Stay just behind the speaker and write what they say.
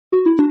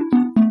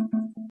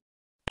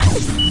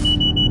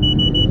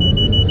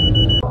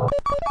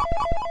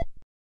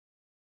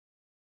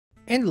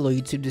And hello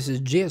YouTube, this is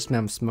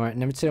GSmanimsmart,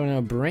 and I'm today on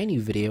a brand new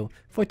video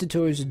for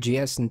tutorials of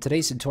GS. In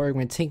today's tutorial,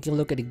 we're going to take a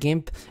look at a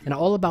GIMP and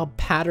all about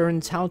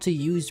patterns, how to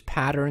use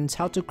patterns,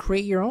 how to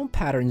create your own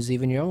patterns,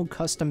 even your own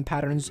custom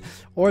patterns,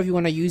 or if you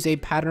want to use a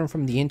pattern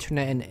from the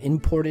internet and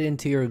import it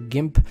into your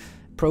GIMP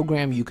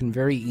program, you can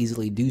very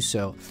easily do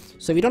so.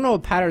 So if you don't know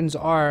what patterns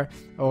are,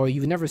 or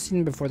you've never seen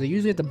them before, they're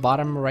usually at the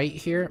bottom right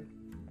here.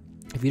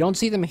 If you don't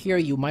see them here,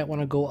 you might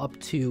want to go up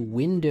to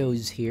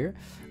Windows here,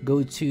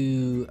 go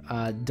to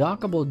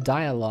Dockable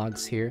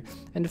Dialogues here,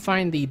 and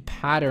find the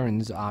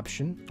Patterns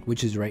option,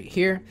 which is right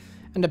here,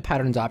 and the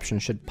Patterns option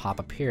should pop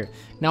up here.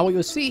 Now what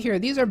you'll see here,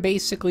 these are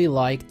basically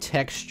like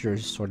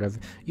textures, sort of.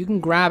 You can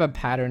grab a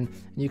pattern,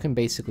 and you can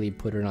basically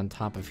put it on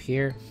top of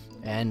here,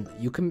 and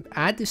you can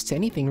add this to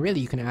anything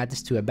really. You can add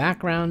this to a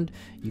background,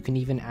 you can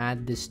even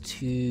add this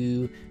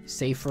to,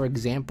 say for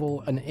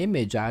example, an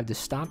image. I have the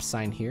stop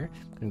sign here.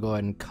 I'm gonna go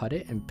ahead and cut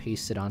it and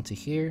paste it onto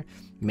here,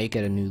 make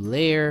it a new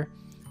layer,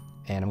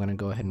 and I'm gonna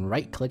go ahead and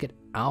right click it,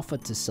 alpha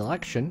to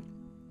selection,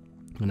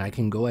 and I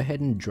can go ahead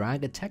and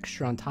drag a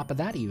texture on top of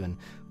that even.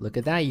 Look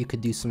at that, you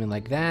could do something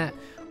like that.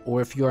 Or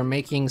if you are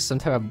making some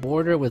type of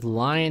border with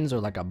lines or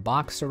like a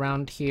box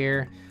around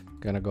here,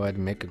 gonna go ahead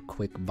and make a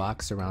quick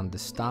box around the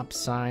stop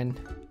sign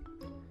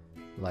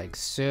like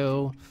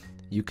so.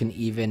 You can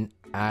even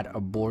add a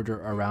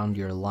border around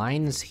your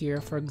lines here,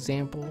 for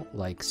example,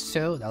 like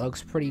so. That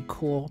looks pretty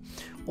cool.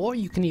 Or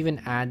you can even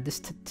add this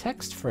to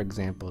text, for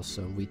example.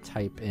 So we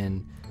type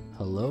in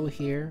hello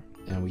here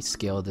and we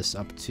scale this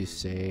up to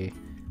say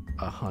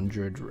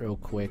 100 real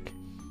quick,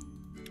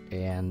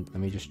 and let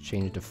me just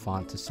change the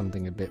font to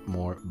something a bit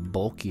more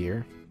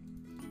bulkier.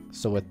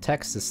 So with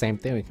text, the same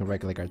thing. We can right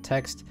click our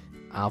text,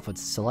 alpha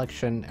to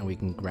selection, and we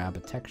can grab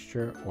a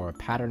texture or a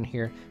pattern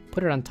here,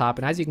 put it on top,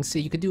 and as you can see,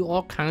 you could do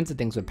all kinds of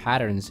things with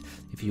patterns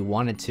if you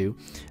wanted to.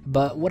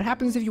 But what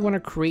happens if you want to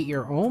create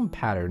your own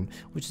pattern,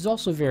 which is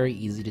also very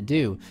easy to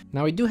do?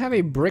 Now we do have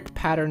a brick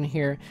pattern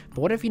here, but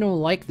what if you don't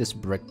like this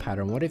brick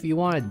pattern? What if you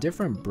want a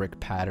different brick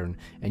pattern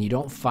and you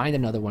don't find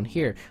another one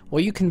here?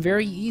 Well, you can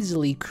very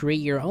easily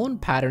create your own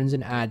patterns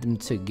and add them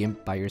to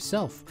GIMP by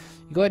yourself.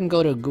 You go ahead and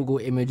go to Google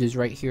Images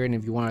right here, and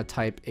if you want to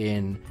type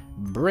in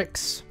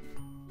bricks,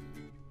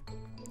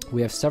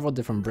 we have several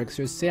different bricks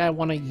here. Say I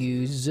want to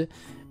use,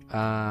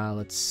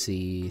 let's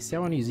see, say I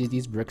want to use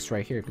these bricks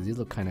right here because these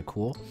look kind of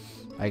cool.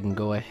 I can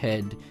go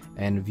ahead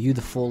and view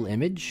the full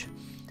image.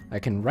 I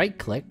can right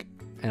click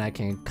and I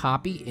can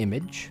copy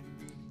image.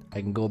 I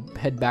can go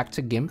head back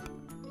to GIMP.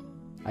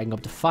 I can go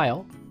up to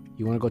File.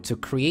 You want to go to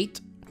Create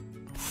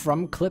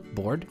from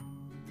Clipboard.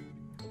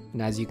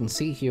 And as you can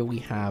see here, we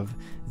have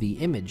the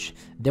image.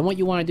 Then what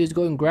you want to do is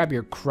go and grab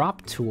your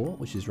crop tool,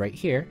 which is right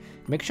here.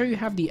 Make sure you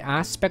have the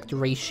aspect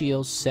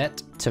ratio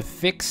set to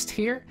fixed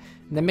here.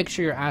 And then make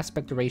sure your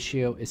aspect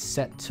ratio is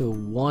set to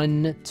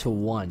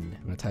 1:1. I'm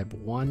going to type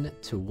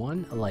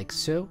 1:1 like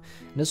so.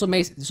 And this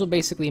will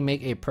basically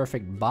make a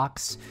perfect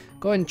box.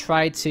 Go ahead and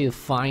try to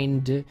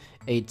find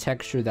a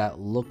texture that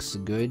looks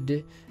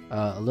good.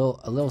 A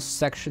little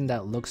section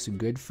that looks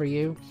good for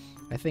you.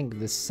 I think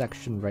this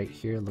section right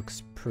here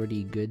looks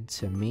pretty good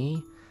to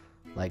me,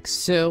 like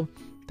so.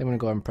 Then we're gonna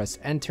go ahead and press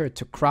enter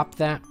to crop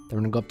that. Then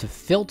we're gonna go up to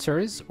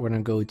filters. We're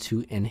gonna go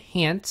to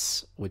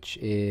enhance, which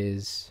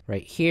is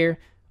right here,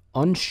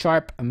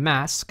 unsharp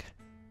mask.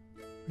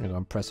 I'm gonna go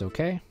and press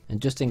OK.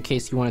 And just in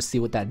case you want to see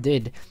what that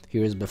did,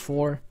 here is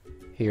before,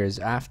 here is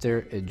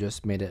after. It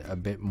just made it a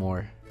bit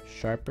more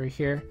sharper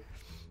here.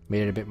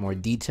 Made it a bit more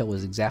detail,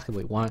 was exactly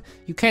what you want.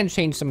 You can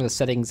change some of the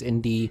settings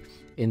in the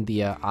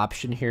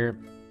option here.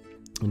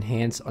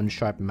 Enhance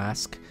unsharp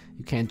mask.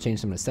 You can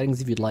change some of the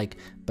settings if you'd like,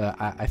 but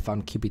I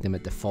found keeping them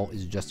at default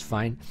is just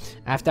fine.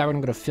 After that, we're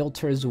gonna go to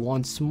filters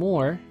once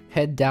more,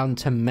 head down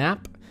to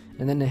map,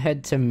 and then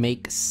head to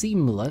make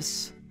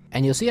seamless.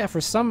 And you'll see that for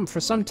some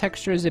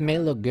textures it may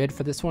look good.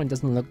 For this one, it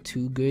doesn't look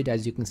too good.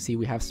 As you can see,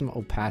 we have some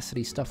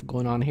opacity stuff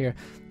going on here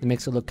that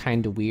makes it look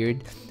kind of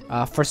weird.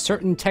 For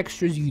certain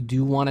textures, you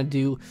do want to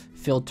do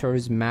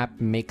filters,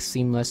 map, make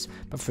seamless,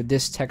 but for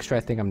this texture, I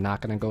think I'm not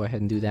gonna go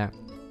ahead and do that.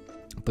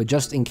 But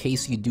just in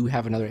case you do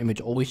have another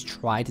image, always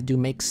try to do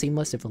make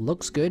seamless. If it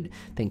looks good,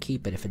 then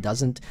keep it. If it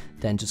doesn't,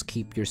 then just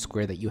keep your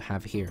square that you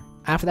have here.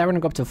 After that, we're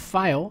gonna go up to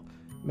File.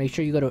 Make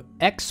sure you go to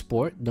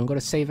Export. Don't go to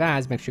Save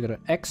As. Make sure you go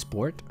to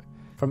Export.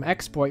 From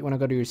Export, you wanna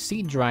go to your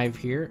C drive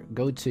here,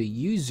 go to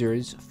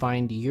Users,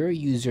 find your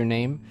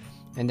username,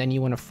 and then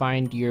you want to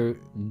find your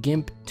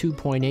GIMP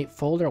 2.8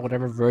 folder, or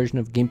whatever version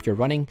of GIMP you're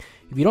running.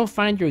 If you don't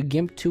find your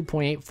GIMP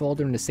 2.8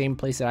 folder in the same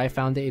place that I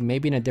found it, it may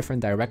be in a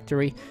different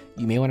directory.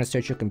 You may want to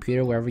search your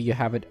computer wherever you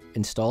have it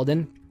installed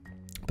in.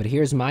 But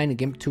here's mine, a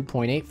GIMP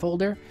 2.8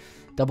 folder.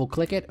 Double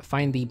click it,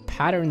 find the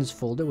patterns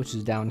folder, which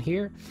is down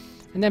here.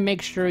 And then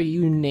make sure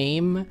you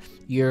name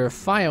your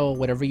file,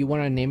 whatever you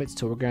want to name it.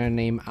 So we're going to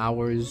name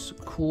ours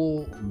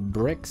Cool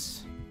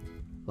Bricks,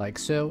 like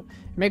so.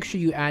 Make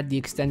sure you add the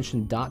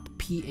extension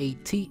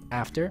 .pat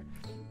after.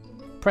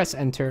 Press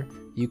enter.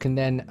 You can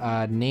then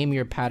name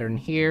your pattern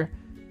here,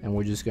 and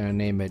we're just gonna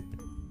name it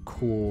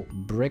Cool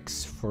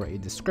Bricks for a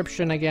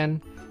description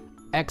again.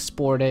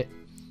 Export it,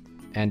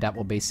 and that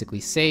will basically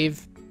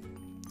save.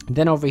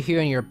 Then over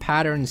here in your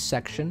patterns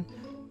section,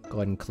 go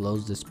ahead and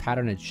close this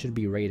pattern. It should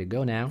be ready to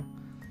go now.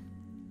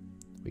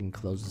 We can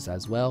close this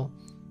as well.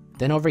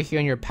 Then over here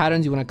in your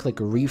patterns, you want to click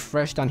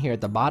refresh down here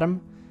at the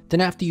bottom.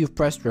 Then after you've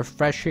pressed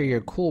refresh here,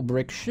 your cool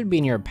brick should be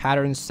in your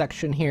patterns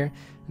section here.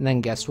 And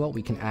then guess what?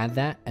 We can add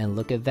that, and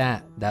look at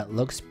that. That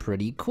looks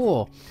pretty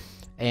cool.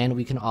 And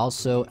we can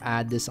also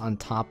add this on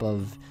top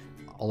of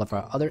all of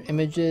our other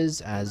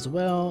images as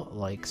well,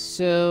 like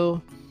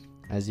so.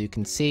 As you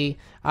can see,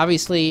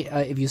 obviously,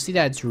 if you see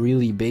that it's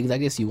really big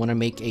like this, you want to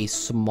make a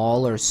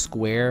smaller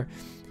square.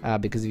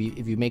 Because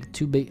if you make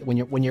too big,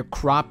 when you're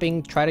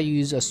cropping, try to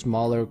use a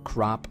smaller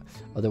crop.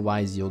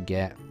 Otherwise, you'll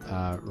get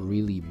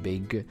really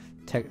big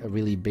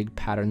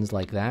patterns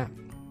like that.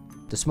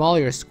 The smaller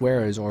your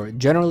squares, or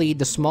generally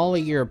the smaller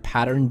your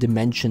pattern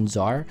dimensions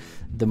are,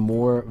 the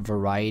more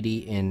variety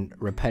in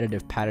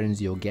repetitive patterns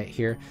you'll get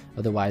here.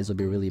 Otherwise, it'll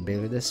be really big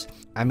like this.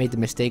 I made the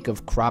mistake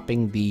of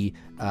cropping the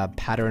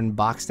pattern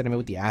box that I made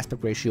with the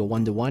aspect ratio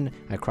 1:1.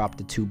 I cropped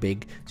it too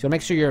big. So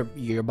make sure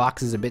your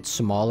box is a bit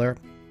smaller.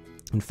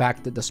 In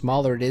fact, the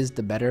smaller it is,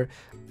 the better,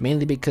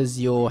 mainly because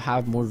you'll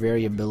have more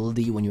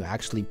variability when you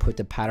actually put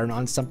the pattern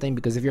on something.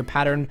 Because if your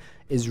pattern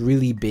is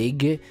really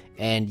big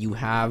and you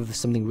have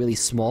something really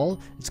small,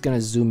 it's going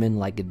to zoom in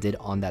like it did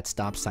on that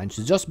stop sign.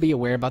 So just be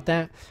aware about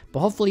that. But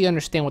hopefully you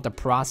understand what the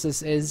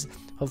process is.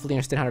 Hopefully you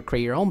understand how to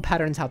create your own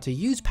patterns, how to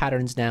use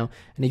patterns now.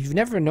 And if you've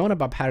never known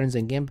about patterns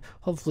in GIMP,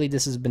 hopefully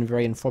this has been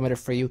very informative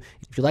for you.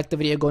 If you liked the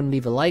video, go ahead and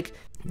leave a like.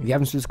 If you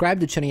haven't subscribed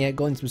to the channel yet,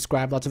 go and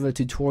subscribe. Lots of other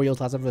tutorials,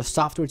 lots of other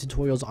software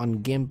tutorials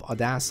on GIMP,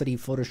 Audacity,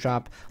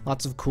 Photoshop,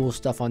 lots of cool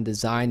stuff on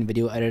design,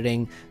 video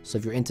editing. So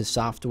if you're into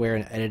software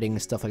and editing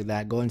and stuff like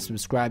that, go and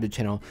subscribe to the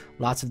channel.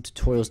 Lots of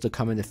tutorials to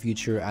come in the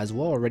future as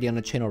well, already on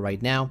the channel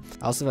right now.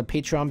 I also have a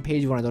Patreon page.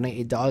 If you want to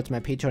donate $8 to my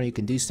Patreon, you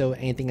can do so.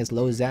 Anything as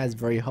low as that is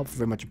very helpful,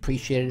 very much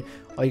appreciated.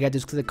 All you gotta do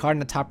is click the card in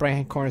the top right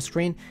hand corner of the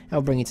screen, and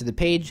I'll bring you to the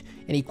page.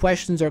 Any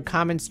questions or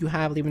comments you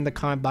have, leave them in the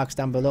comment box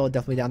down below.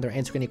 Definitely down there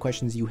answering any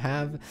questions you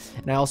have.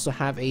 And I also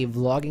have a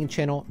vlogging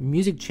channel,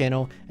 music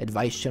channel,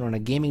 advice channel, and a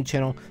gaming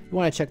channel. You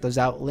want to check those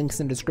out.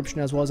 Links in the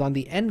description as well as on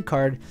the end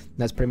card. And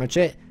that's pretty much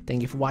it.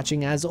 Thank you for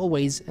watching as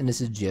always, and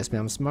this is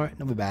GSmanimsmart,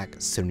 and I'll be back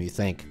sooner than you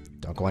think.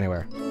 Don't go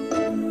anywhere.